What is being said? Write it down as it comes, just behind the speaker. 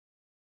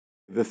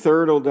The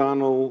third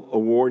O'Donnell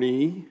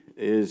awardee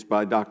is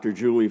by Dr.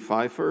 Julie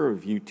Pfeiffer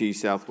of UT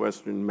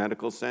Southwestern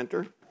Medical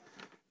Center.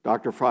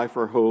 Dr.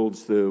 Pfeiffer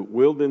holds the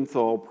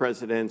Wildenthal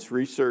President's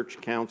Research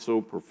Council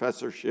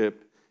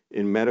Professorship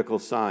in Medical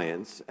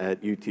Science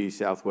at UT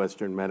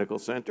Southwestern Medical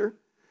Center.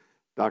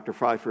 Dr.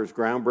 Pfeiffer's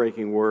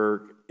groundbreaking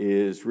work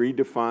is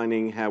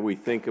redefining how we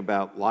think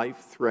about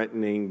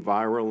life-threatening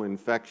viral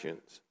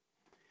infections.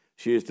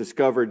 She has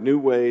discovered new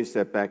ways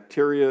that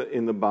bacteria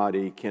in the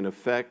body can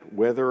affect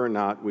whether or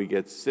not we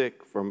get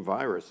sick from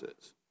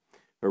viruses.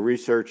 Her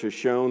research has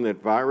shown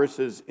that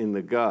viruses in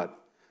the gut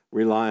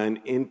rely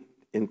on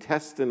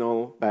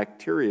intestinal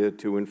bacteria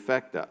to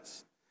infect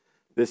us.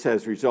 This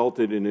has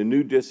resulted in a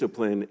new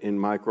discipline in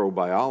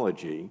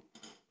microbiology.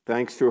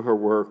 Thanks to her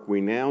work, we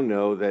now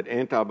know that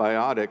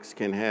antibiotics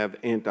can have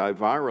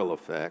antiviral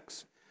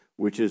effects,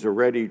 which is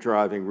already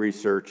driving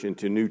research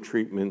into new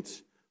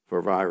treatments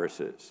for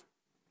viruses.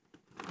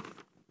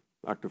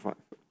 Dr. Pfeiffer.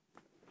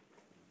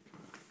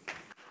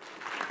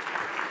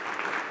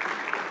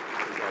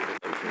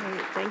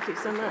 Thank you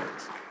so much.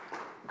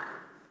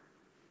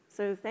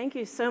 So thank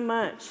you so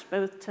much,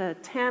 both to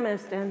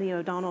TAMEST and the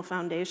O'Donnell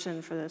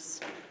Foundation for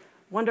this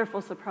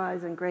wonderful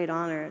surprise and great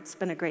honor. It's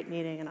been a great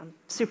meeting, and I'm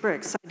super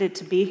excited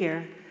to be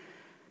here.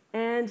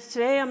 And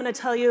today I'm going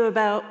to tell you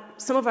about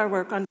some of our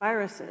work on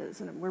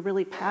viruses, and we're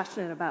really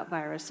passionate about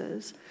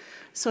viruses.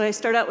 So I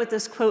start out with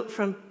this quote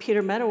from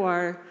Peter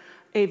Medawar: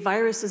 "A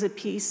virus is a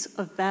piece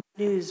of bad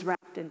news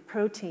wrapped in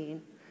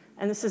protein."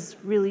 And this is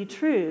really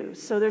true.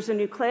 So there's a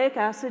nucleic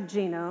acid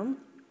genome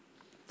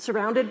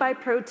surrounded by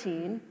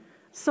protein.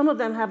 Some of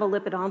them have a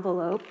lipid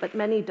envelope, but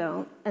many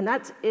don't, and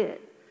that's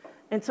it.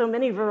 And so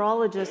many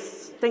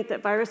virologists think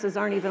that viruses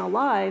aren't even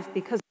alive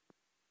because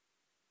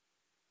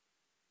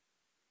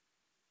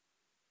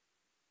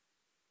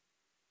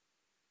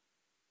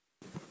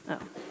oh,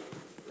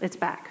 it's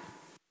back.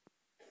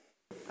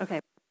 Okay.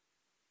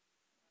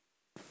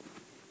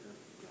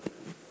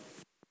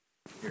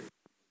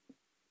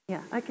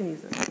 Yeah, I can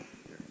use it.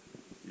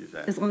 Use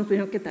that. As long as we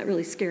don't get that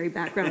really scary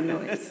background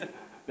noise.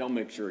 They'll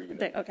make sure you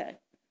don't. Okay.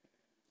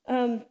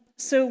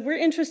 So we're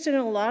interested in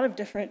a lot of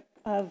different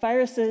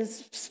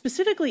viruses,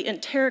 specifically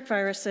enteric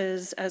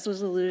viruses, as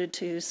was alluded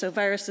to, so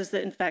viruses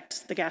that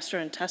infect the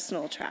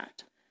gastrointestinal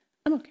tract.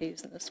 I'm okay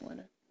using this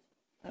one.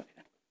 Okay.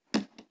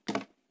 Oh.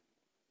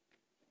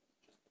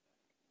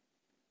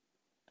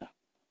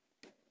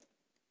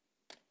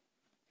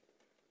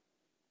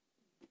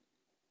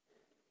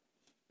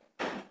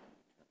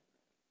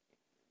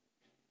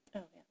 Oh,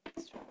 yeah,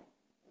 that's true.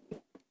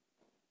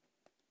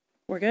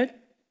 We're good?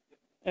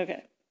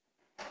 Okay.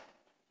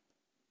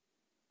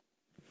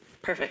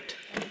 Perfect.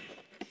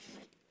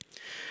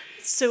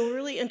 So we're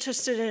really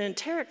interested in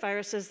enteric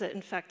viruses that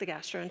infect the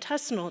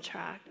gastrointestinal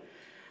tract.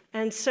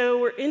 And so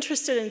we're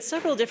interested in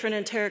several different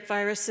enteric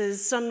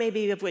viruses, some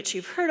maybe of which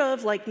you've heard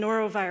of, like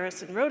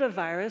norovirus and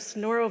rotavirus.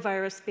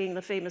 Norovirus being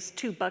the famous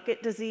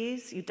two-bucket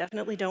disease. You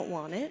definitely don't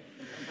want it.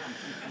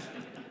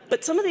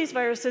 But some of these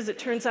viruses, it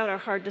turns out, are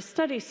hard to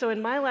study. So in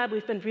my lab,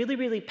 we've been really,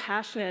 really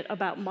passionate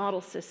about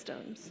model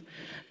systems.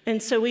 And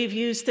so we've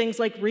used things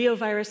like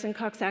reovirus and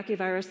Coxsackie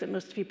virus that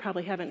most of you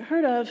probably haven't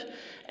heard of.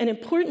 And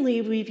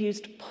importantly, we've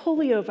used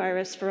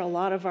poliovirus for a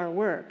lot of our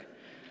work.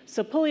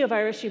 So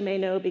poliovirus you may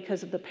know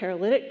because of the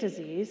paralytic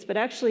disease, but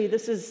actually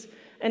this is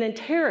an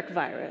enteric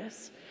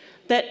virus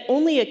that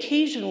only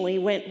occasionally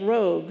went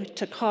rogue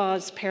to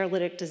cause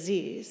paralytic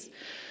disease.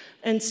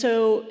 And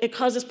so it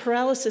causes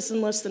paralysis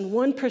in less than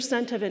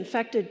 1% of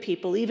infected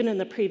people, even in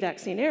the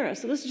pre-vaccine era.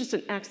 So this is just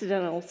an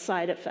accidental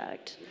side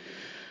effect.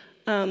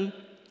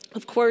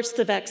 Of course,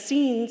 the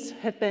vaccines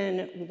have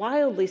been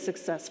wildly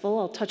successful.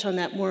 I'll touch on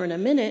that more in a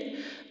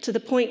minute, to the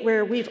point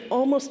where we've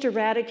almost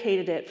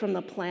eradicated it from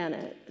the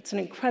planet. It's an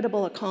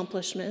incredible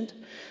accomplishment.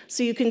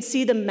 So you can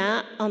see the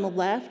map on the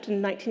left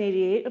in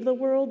 1988 of the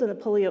world and the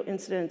polio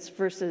incidence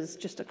versus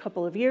just a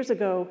couple of years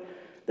ago.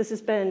 This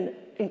has been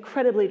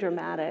incredibly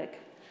dramatic.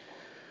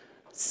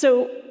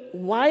 So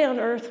why on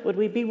earth would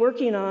we be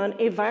working on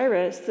a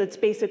virus that's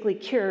basically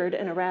cured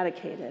and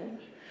eradicated?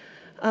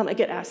 I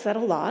get asked that a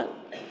lot.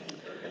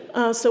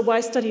 So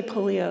why study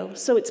polio?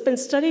 So it's been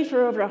studied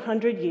for over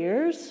 100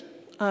 years.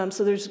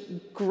 So there's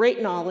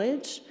great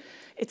knowledge.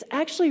 It's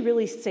actually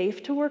really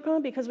safe to work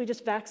on because we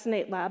just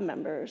vaccinate lab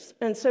members.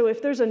 And so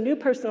if there's a new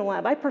person in the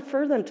lab, I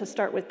prefer them to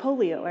start with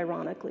polio,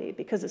 ironically,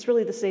 because it's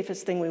really the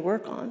safest thing we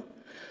work on.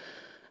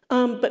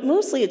 But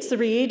mostly it's the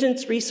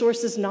reagents,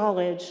 resources,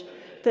 knowledge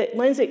that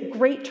lends it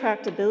great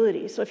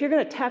tractability. So if you're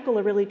going to tackle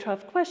a really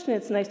tough question,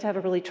 it's nice to have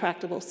a really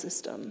tractable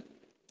system.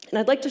 And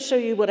I'd like to show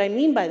you what I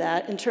mean by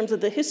that in terms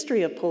of the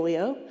history of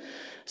polio.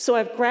 So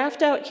I've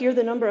graphed out here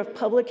the number of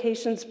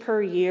publications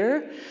per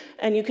year,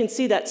 and you can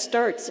see that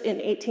starts in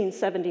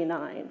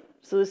 1879.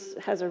 So this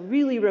has a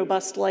really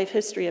robust life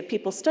history of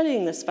people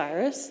studying this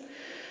virus.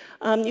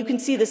 You can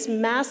see this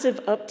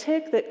massive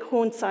uptick that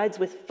coincides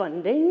with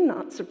funding,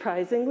 not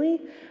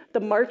surprisingly. The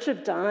March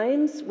of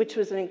Dimes, which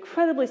was an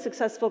incredibly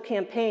successful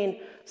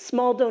campaign,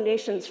 small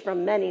donations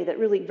from many that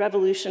really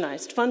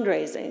revolutionized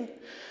fundraising.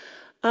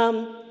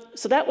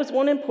 So that was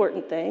one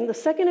important thing. The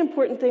second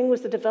important thing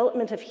was the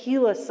development of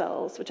HeLa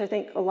cells, which I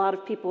think a lot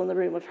of people in the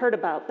room have heard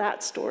about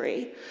that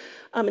story.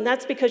 And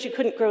that's because you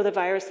couldn't grow the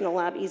virus in the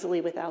lab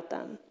easily without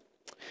them.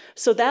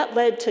 So that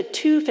led to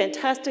two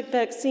fantastic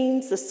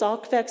vaccines, the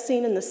Salk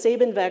vaccine and the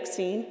Sabin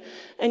vaccine.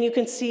 And you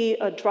can see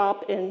a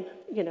drop in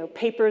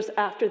papers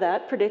after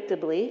that,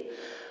 predictably.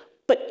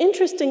 But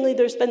interestingly,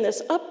 there's been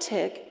this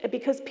uptick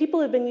because people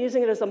have been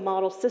using it as a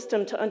model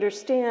system to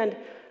understand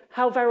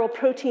how viral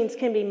proteins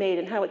can be made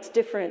and how it's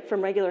different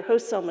from regular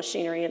host cell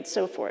machinery and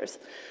so forth.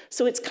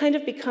 So it's kind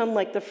of become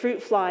like the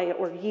fruit fly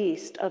or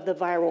yeast of the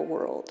viral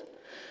world.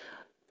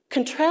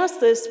 Contrast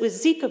this with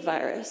Zika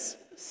virus,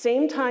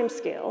 same time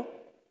scale,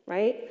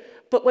 right?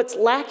 But what's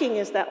lacking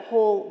is that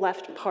whole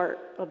left part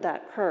of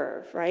that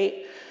curve,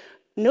 right?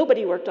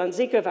 Nobody worked on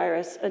Zika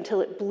virus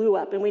until it blew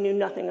up and we knew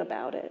nothing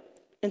about it.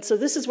 And so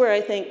this is where I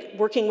think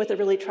working with a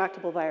really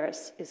tractable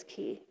virus is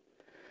key.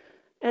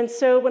 And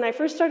so when I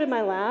first started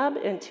my lab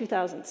in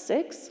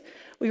 2006,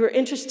 we were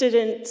interested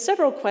in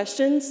several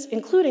questions,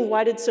 including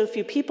why did so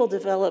few people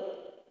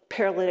develop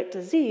paralytic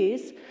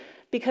disease?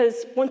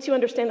 Because once you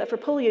understand that for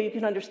polio, you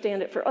can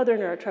understand it for other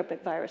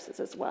neurotropic viruses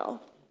as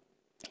well.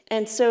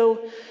 And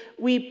so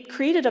we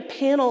created a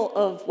panel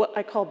of what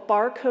I call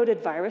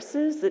bar-coded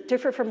viruses that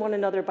differ from one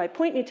another by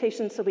point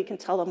mutations so we can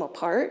tell them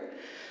apart.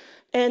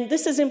 And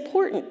this is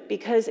important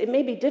because it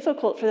may be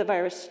difficult for the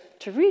virus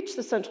to reach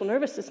the central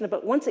nervous system,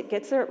 but once it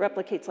gets there, it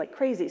replicates like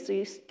crazy. So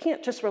you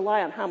can't just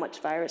rely on how much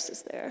virus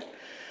is there.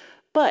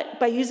 But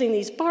by using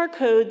these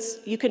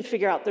barcodes, you can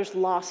figure out there's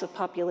loss of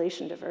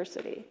population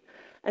diversity.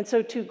 And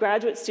so two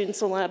graduate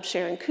students in the lab,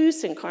 Sharon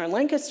Koos and Kern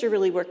Lancaster,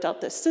 really worked out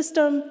this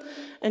system.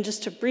 And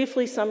just to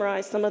briefly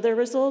summarize some of their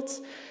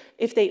results,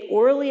 if they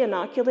orally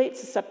inoculate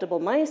susceptible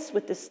mice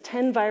with this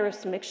 10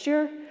 virus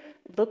mixture,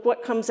 look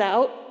what comes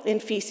out in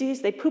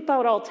feces. They poop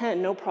out all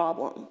 10, no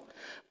problem.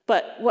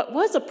 But what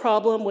was a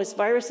problem was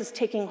viruses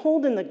taking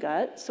hold in the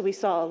gut, so we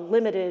saw a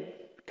limited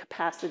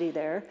capacity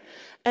there.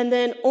 And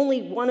then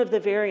only one of the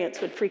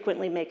variants would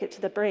frequently make it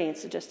to the brain,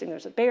 suggesting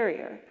there's a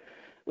barrier.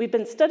 We've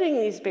been studying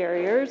these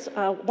barriers.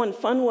 One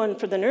fun one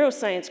for the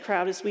neuroscience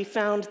crowd is we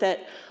found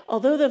that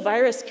although the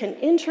virus can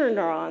enter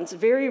neurons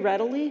very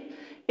readily,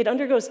 it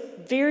undergoes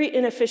very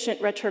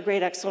inefficient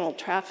retrograde axonal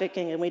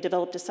trafficking, and we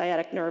developed a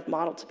sciatic nerve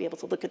model to be able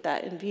to look at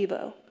that in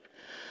vivo.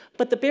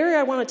 But the barrier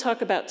I want to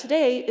talk about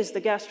today is the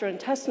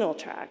gastrointestinal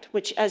tract,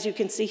 which, as you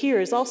can see here,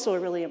 is also a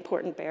really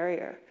important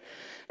barrier.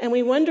 And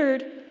we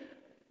wondered,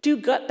 do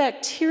gut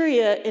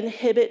bacteria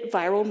inhibit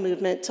viral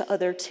movement to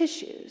other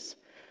tissues?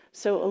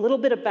 So a little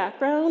bit of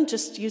background,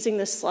 just using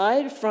this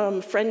slide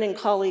from friend and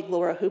colleague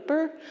Laura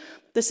Hooper.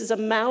 This is a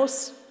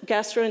mouse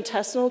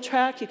gastrointestinal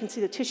tract. You can see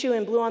the tissue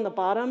in blue on the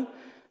bottom,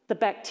 the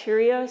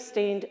bacteria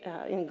stained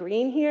in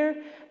green here,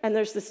 and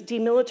there's this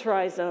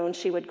demilitarized zone,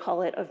 she would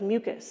call it, of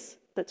mucus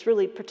that's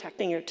really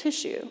protecting your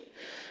tissue.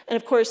 And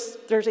of course,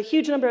 there's a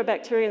huge number of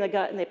bacteria in the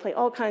gut, and they play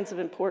all kinds of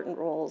important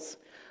roles,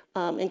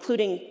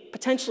 including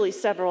potentially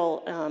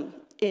several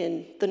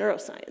in the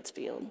neuroscience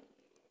field.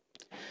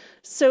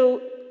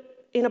 So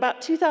in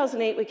about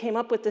 2008, we came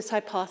up with this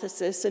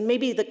hypothesis, and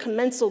maybe the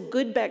commensal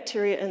good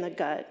bacteria in the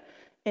gut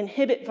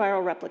inhibit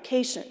viral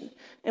replication.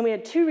 And we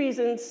had two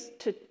reasons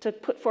to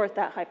put forth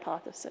that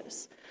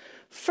hypothesis.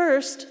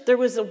 First, there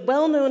was a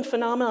well-known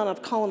phenomenon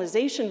of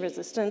colonization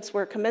resistance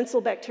where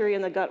commensal bacteria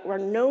in the gut were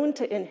known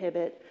to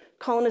inhibit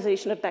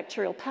colonization of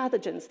bacterial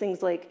pathogens,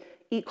 things like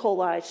E.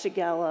 coli,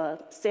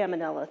 Shigella,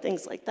 Salmonella,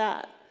 things like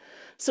that.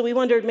 So we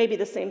wondered maybe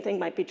the same thing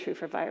might be true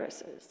for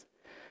viruses.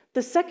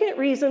 The second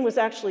reason was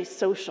actually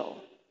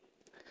social.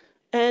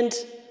 And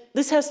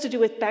this has to do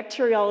with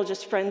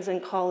bacteriologist friends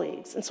and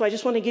colleagues. And so I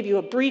just want to give you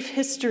a brief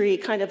history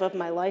kind of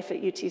my life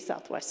at UT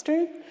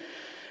Southwestern.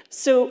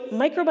 So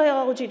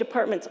microbiology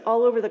departments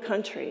all over the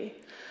country,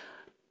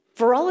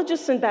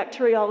 virologists and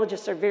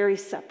bacteriologists are very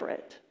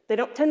separate. They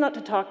tend not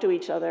to talk to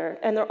each other,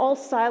 and they're all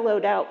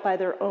siloed out by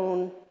their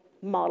own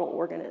model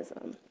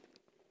organism.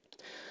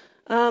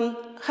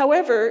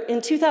 However,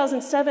 in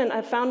 2007,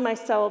 I found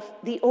myself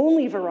the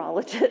only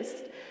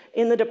virologist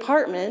in the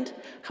department.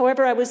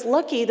 However, I was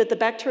lucky that the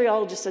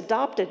bacteriologists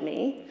adopted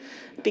me,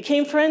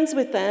 became friends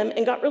with them,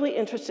 and got really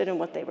interested in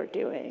what they were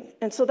doing.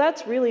 And so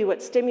that's really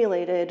what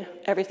stimulated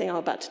everything I'm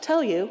about to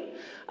tell you.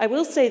 I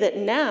will say that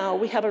now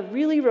we have a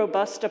really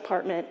robust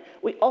department.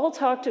 We all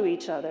talk to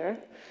each other,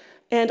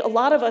 and a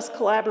lot of us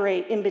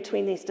collaborate in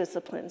between these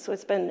disciplines. So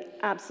it's been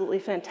absolutely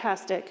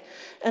fantastic.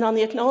 And on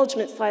the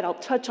acknowledgement slide, I'll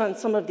touch on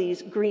some of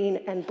these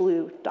green and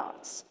blue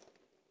dots.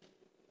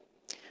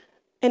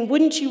 And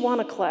wouldn't you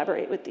want to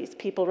collaborate with these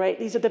people, right?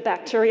 These are the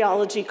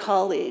bacteriology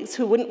colleagues.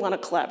 Who wouldn't want to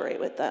collaborate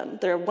with them?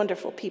 They're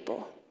wonderful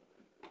people.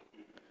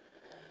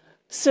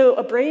 So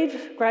a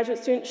brave graduate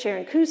student,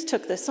 Sharon Koos,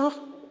 took this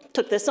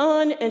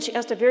on, and she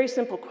asked a very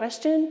simple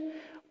question.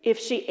 If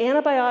she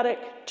antibiotic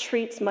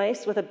treats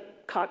mice with a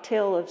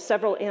cocktail of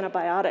several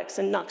antibiotics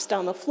and knocks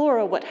down the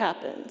flora, what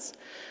happens?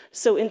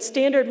 So in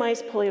standard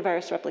mice,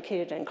 poliovirus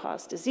replicated and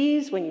caused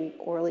disease when you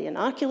orally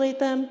inoculate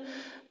them.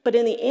 But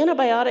in the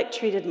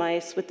antibiotic-treated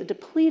mice with the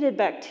depleted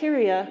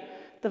bacteria,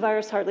 the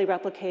virus hardly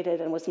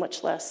replicated and was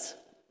much less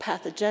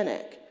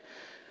pathogenic.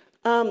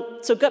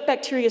 So gut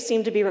bacteria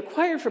seem to be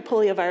required for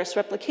poliovirus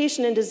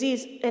replication and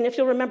disease, and if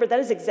you'll remember, that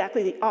is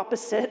exactly the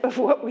opposite of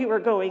what we were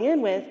going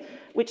in with,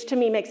 which to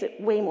me makes it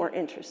way more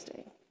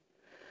interesting.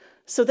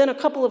 So then a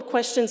couple of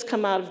questions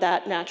come out of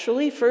that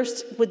naturally.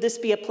 First, would this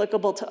be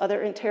applicable to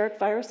other enteric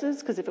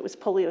viruses? Because if it was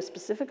polio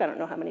specific, I don't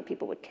know how many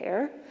people would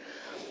care.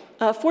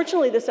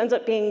 Fortunately, this ends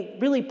up being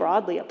really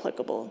broadly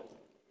applicable.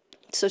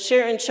 So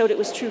Sharon showed it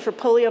was true for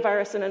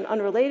poliovirus and an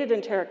unrelated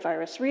enteric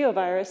virus,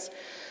 reovirus.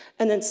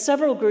 And then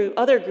several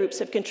other groups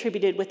have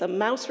contributed with a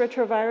mouse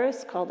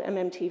retrovirus called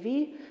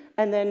MMTV,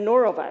 and then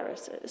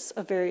noroviruses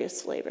of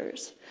various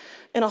flavors.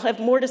 And I'll have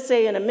more to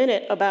say in a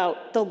minute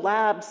about the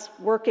labs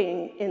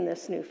working in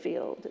this new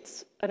field.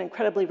 It's an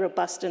incredibly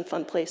robust and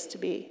fun place to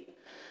be.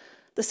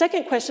 The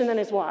second question then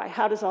is why?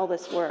 How does all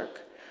this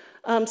work?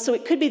 So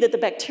it could be that the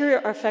bacteria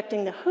are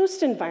affecting the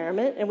host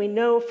environment, and we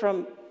know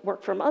from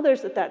work from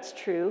others that that's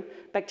true.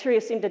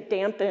 Bacteria seem to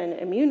dampen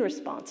immune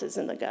responses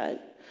in the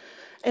gut.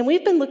 And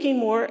we've been looking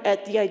more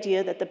at the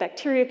idea that the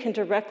bacteria can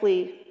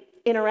directly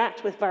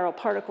interact with viral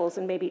particles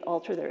and maybe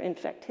alter their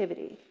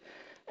infectivity.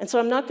 And so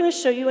I'm not going to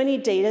show you any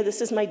data. This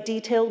is my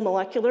detailed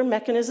molecular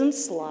mechanism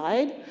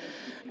slide.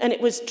 And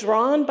it was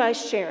drawn by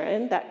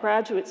Sharon, that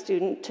graduate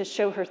student, to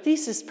show her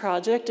thesis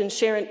project. And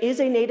Sharon is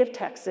a native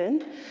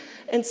Texan.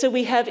 And so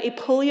we have a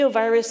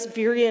poliovirus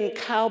virion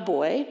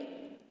cowboy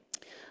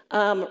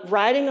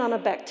riding on a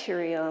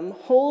bacterium,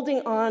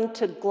 holding on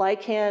to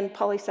glycan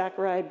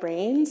polysaccharide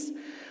brains,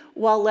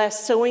 while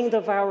lassoing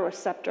the viral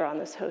receptor on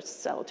this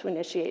host cell to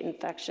initiate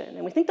infection.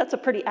 And we think that's a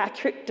pretty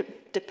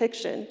accurate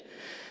depiction.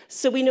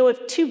 So we know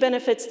of two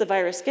benefits the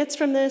virus gets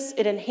from this.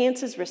 It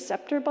enhances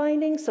receptor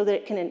binding so that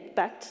it can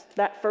infect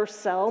that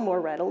first cell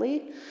more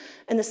readily.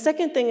 And the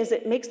second thing is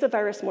it makes the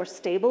virus more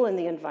stable in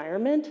the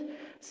environment,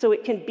 so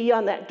it can be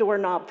on that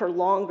doorknob for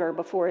longer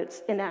before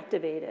it's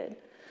inactivated.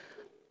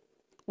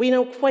 We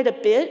know quite a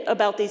bit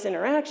about these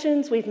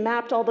interactions. We've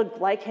mapped all the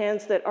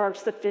glycans that are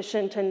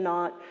sufficient and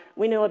not.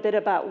 We know a bit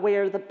about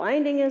where the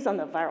binding is on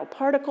the viral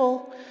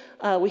particle.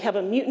 We have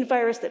a mutant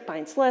virus that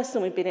binds less,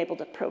 and we've been able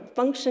to probe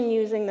function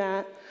using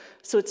that.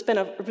 So it's been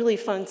a really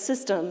fun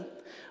system.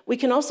 We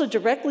can also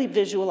directly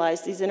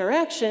visualize these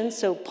interactions.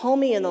 So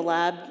Palmy in the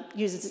lab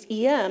uses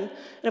EM. And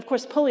of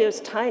course, polio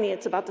is tiny.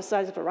 It's about the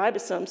size of a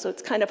ribosome, so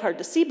it's kind of hard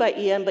to see by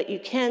EM, but you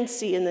can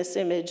see in this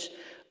image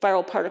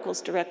viral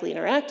particles directly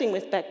interacting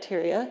with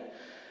bacteria.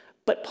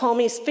 But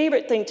Palmy's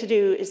favorite thing to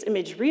do is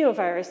image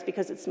reovirus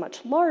because it's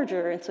much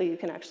larger, and so you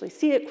can actually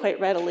see it quite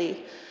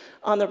readily.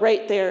 On the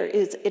right there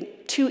is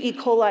 2 E.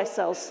 coli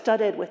cells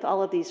studded with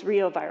all of these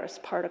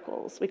reovirus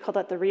particles. We call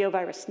that the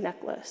reovirus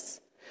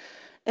necklace.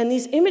 And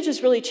these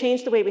images really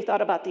changed the way we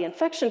thought about the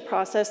infection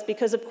process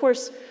because, of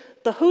course,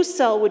 the host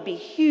cell would be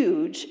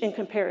huge in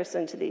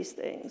comparison to these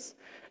things.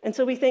 And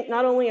so we think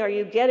not only are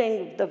you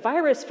getting the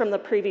virus from the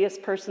previous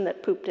person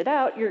that pooped it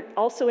out, you're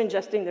also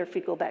ingesting their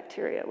fecal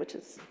bacteria, which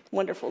is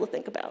wonderful to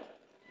think about.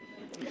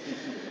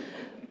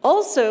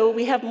 Also,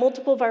 we have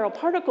multiple viral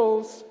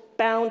particles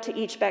bound to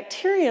each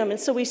bacterium, and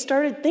so we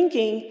started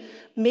thinking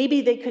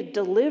maybe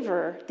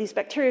these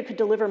bacteria could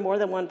deliver more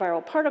than one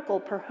viral particle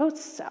per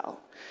host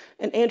cell.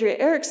 And Andrea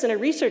Erickson, a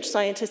research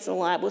scientist in the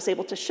lab, was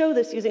able to show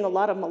this using a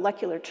lot of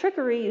molecular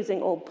trickery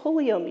using old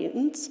polio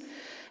mutants.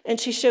 And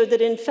she showed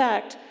that, in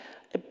fact,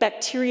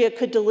 bacteria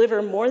could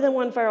deliver more than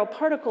one viral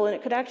particle, and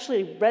it could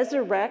actually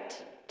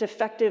resurrect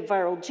defective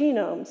viral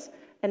genomes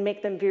and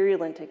make them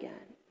virulent again.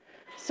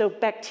 So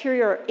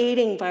bacteria are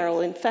aiding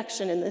viral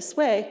infection in this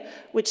way,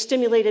 which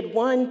stimulated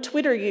one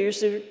Twitter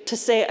user to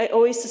say, "I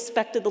always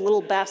suspected the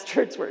little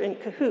bastards were in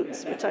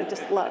cahoots," which I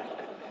just love.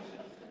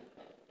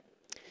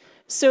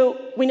 So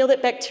we know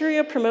that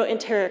bacteria promote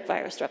enteric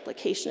virus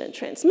replication and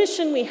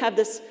transmission. We have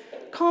this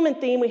common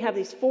theme. We have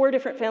these 4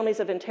 different families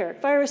of enteric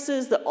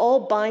viruses that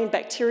all bind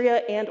bacteria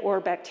and or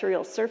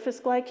bacterial surface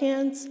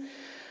glycans.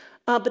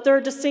 But there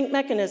are distinct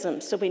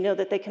mechanisms. So we know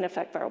that they can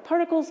affect viral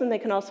particles, and they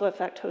can also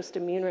affect host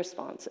immune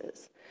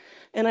responses.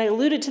 And I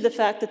alluded to the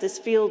fact that this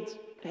field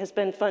has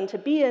been fun to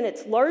be in.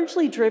 It's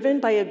largely driven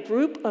by a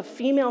group of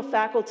female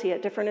faculty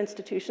at different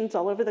institutions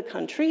all over the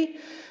country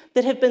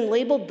that have been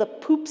labeled the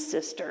poop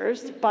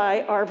sisters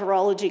by our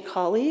virology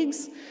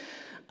colleagues.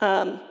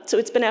 So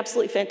it's been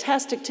absolutely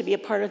fantastic to be a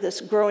part of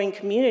this growing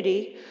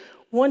community.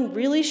 One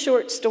really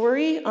short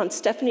story on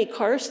Stephanie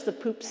Karst, the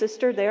poop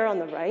sister there on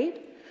the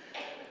right.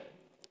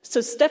 So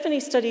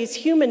Stephanie studies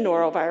human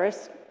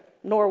norovirus,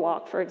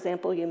 Norwalk, for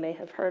example, you may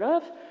have heard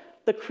of,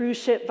 the cruise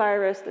ship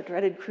virus, the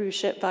dreaded cruise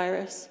ship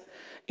virus.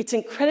 It's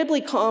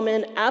incredibly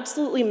common,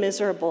 absolutely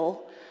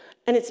miserable,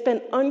 and it's been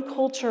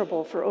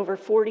unculturable for over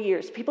 40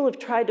 years. People have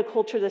tried to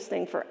culture this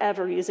thing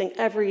forever using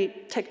every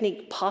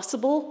technique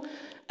possible.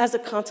 As a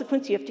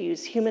consequence, you have to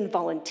use human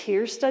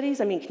volunteer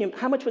studies. I mean,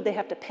 how much would they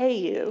have to pay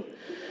you?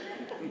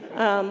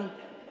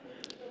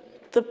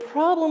 The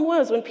problem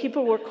was when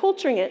people were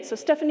culturing it, so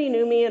Stephanie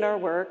knew me in our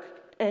work,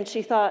 and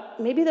she thought,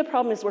 maybe the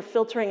problem is we're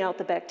filtering out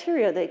the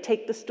bacteria. They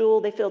take the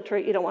stool, they filter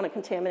it, you don't want to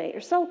contaminate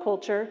your cell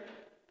culture.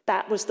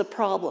 That was the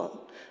problem.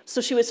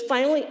 So she was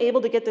finally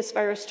able to get this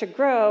virus to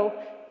grow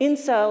in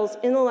cells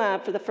in the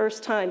lab for the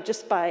first time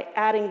just by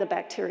adding the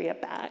bacteria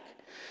back.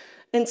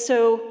 And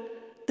so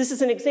this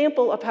is an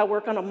example of how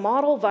work on a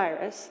model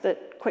virus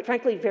that, quite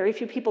frankly, very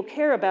few people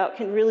care about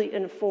can really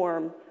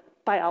inform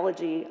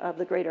biology of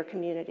the greater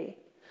community.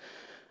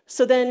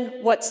 So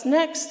then what's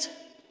next?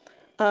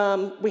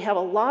 We have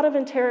a lot of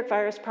enteric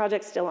virus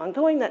projects still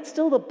ongoing. That's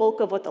still the bulk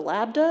of what the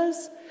lab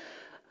does.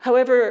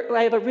 However,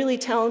 I have a really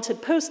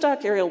talented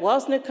postdoc, Ariel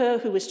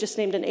Woznicka, who was just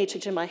named an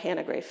HHMI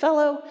Hannah Gray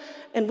Fellow,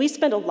 and we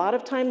spend a lot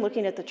of time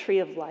looking at the tree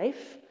of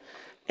life.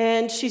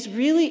 And she's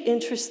really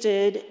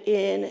interested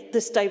in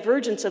this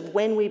divergence of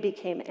when we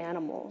became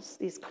animals,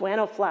 these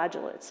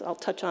choanoflagellates, I'll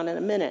touch on in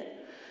a minute.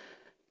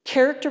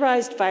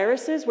 Characterized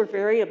viruses, we're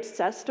very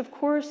obsessed, of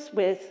course,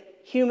 with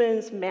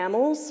humans,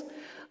 mammals.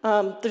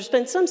 There's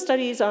been some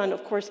studies on,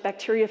 of course,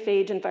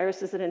 bacteriophage and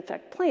viruses that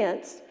infect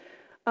plants,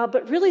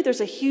 but really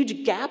there's a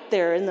huge gap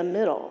there in the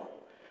middle.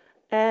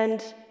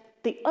 And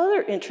the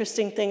other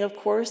interesting thing, of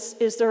course,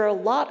 is there are a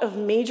lot of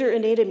major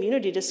innate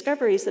immunity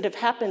discoveries that have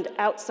happened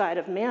outside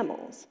of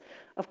mammals.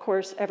 Of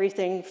course,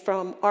 everything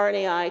from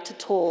RNAi to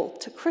Toll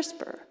to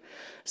CRISPR.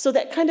 So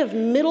that kind of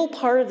middle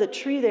part of the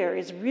tree there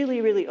is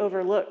really, really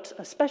overlooked,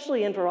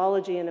 especially in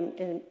virology and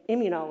in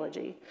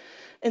immunology.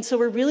 And so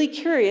we're really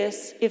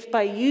curious if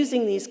by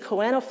using these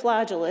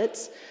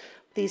choanoflagellates,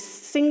 these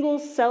single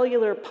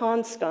cellular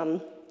pond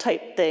scum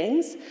type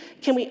things,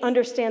 can we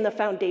understand the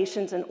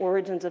foundations and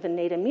origins of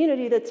innate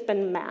immunity that's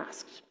been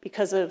masked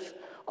because of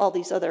all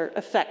these other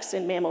effects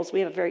in mammals? We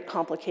have a very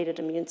complicated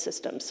immune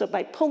system. So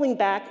by pulling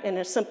back in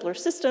a simpler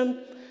system,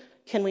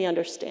 can we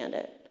understand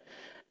it?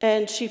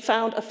 And she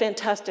found a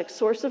fantastic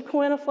source of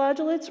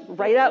choanoflagellates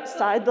right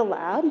outside the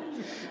lab.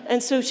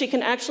 And so she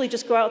can actually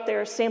just go out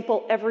there,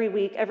 sample every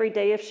week, every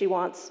day if she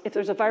wants. If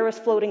there's a virus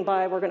floating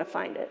by, we're going to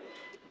find it.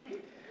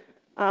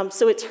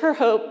 So it's her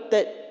hope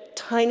that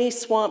tiny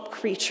swamp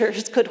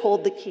creatures could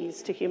hold the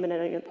keys to human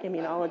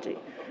immunology.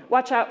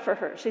 Watch out for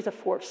her. She's a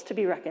force to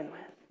be reckoned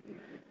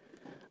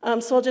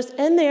with. So I'll just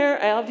end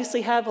there. I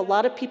obviously have a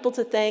lot of people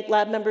to thank,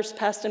 lab members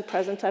past and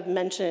present I've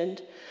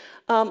mentioned.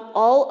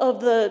 All of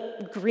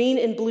the green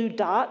and blue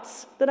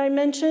dots that I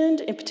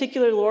mentioned, in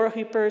particular Laura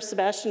Hooper,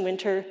 Sebastian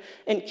Winter,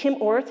 and Kim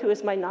Orth, who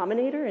is my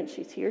nominator, and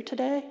she's here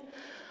today.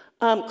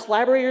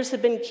 Collaborators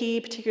have been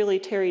key, particularly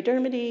Terry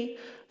Dermody.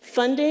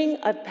 Funding,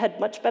 I've had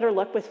much better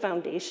luck with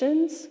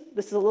foundations.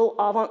 This is a little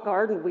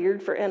avant-garde and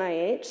weird for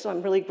NIH, so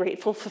I'm really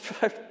grateful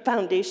for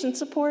foundation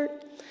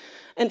support.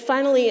 And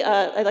finally,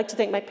 I'd like to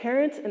thank my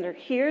parents, and they're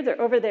here, they're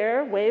over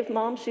there. Wave,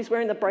 Mom, she's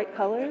wearing the bright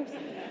colors.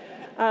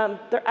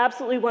 They're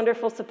absolutely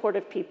wonderful,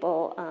 supportive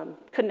people.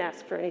 Couldn't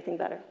ask for anything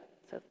better.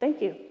 So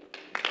thank you.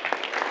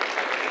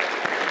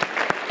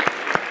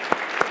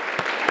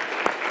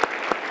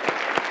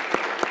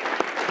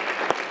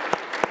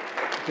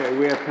 Okay,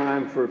 we have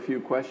time for a few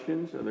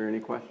questions. Are there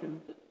any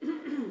questions?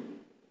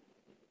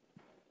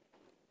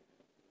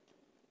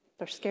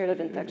 They're scared of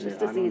infectious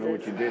diseases. I don't know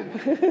what you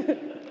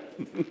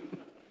did.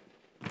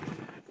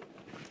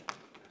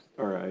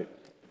 All right.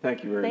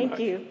 Thank you very much.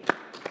 Thank you.